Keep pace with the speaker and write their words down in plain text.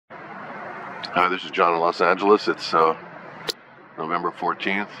Hi, this is John in Los Angeles. It's November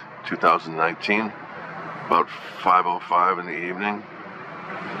 14th, 2019, about 5:05 in the evening.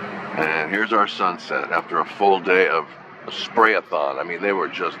 And here's our sunset after a full day of a sprayathon. I mean, they were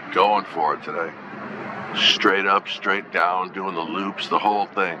just going for it today. Straight up, straight down, doing the loops, the whole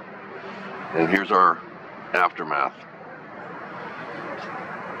thing. And here's our aftermath.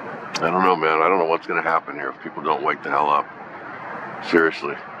 I don't know, man. I don't know what's going to happen here if people don't wake the hell up.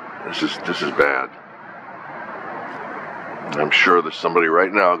 Seriously, this is bad. I'm sure there's somebody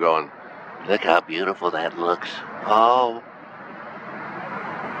right now going, "Look how beautiful that looks." Oh.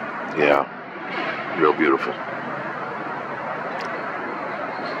 Yeah, real beautiful.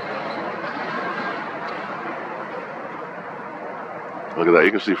 Look at that.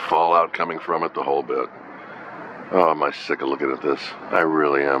 You can see fallout coming from it the whole bit. Oh, am I sick of looking at this? I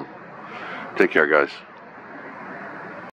really am. Take care, guys.